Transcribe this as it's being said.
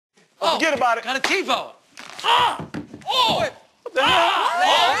Oh, forget about it. Got a TiVo. What the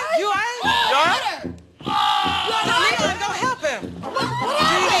hell? You all right? You all right? Leon, go help him. Do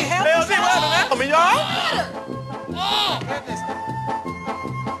you need help? Hell, see what happened, man? I mean,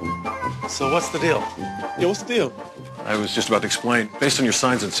 y'all? So what's the deal? Yeah, what's the deal? I was just about to explain. Based on your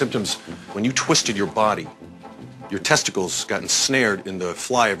signs and symptoms, when you twisted your body, your testicles got ensnared in the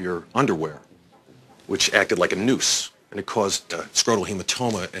fly of your underwear, which acted like a noose, and it caused scrotal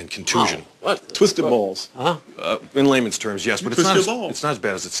hematoma and contusion. What? Twisted balls. Huh? In layman's terms, yes, but it's not, Twisted balls. it's not as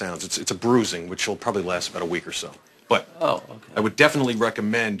bad as it sounds. It's a bruising, which will probably last about a week or so. But Oh, okay. I would definitely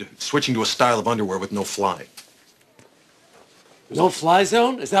recommend switching to a style of underwear with no fly. No fly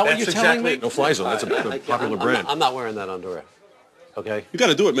zone? Is that what you're telling me? No fly zone. That's a popular brand. I'm not wearing that underwear. Okay? You got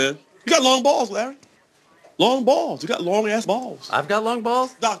to do it, man. You got long balls, Larry. Long balls. You got long-ass balls. I've got long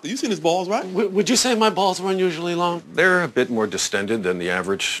balls? Doctor, you seen his balls, right? Would you say my balls were unusually long? They're a bit more distended than the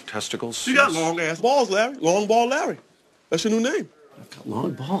average testicles. You got long-ass balls, Larry. Long ball Larry. That's your new name. I've got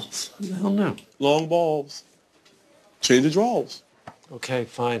long balls. Who the hell knew? Long balls. Change your drawers. Okay,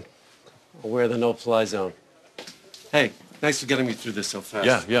 fine. I'll wear the no-fly zone. Hey, thanks for getting me through this so fast.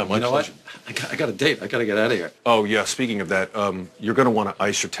 Yeah, my you know pleasure. What? I got a date. I got to get out of here. Oh, yeah, speaking of that, you're going to want to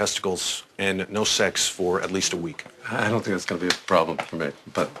ice your testicles and no sex for at least a week. I don't think that's going to be a problem for me,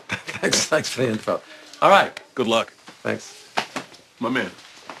 but thanks for the info. All right. Good luck. Thanks. My man.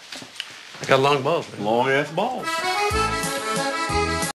 I got long balls, man. Long-ass balls.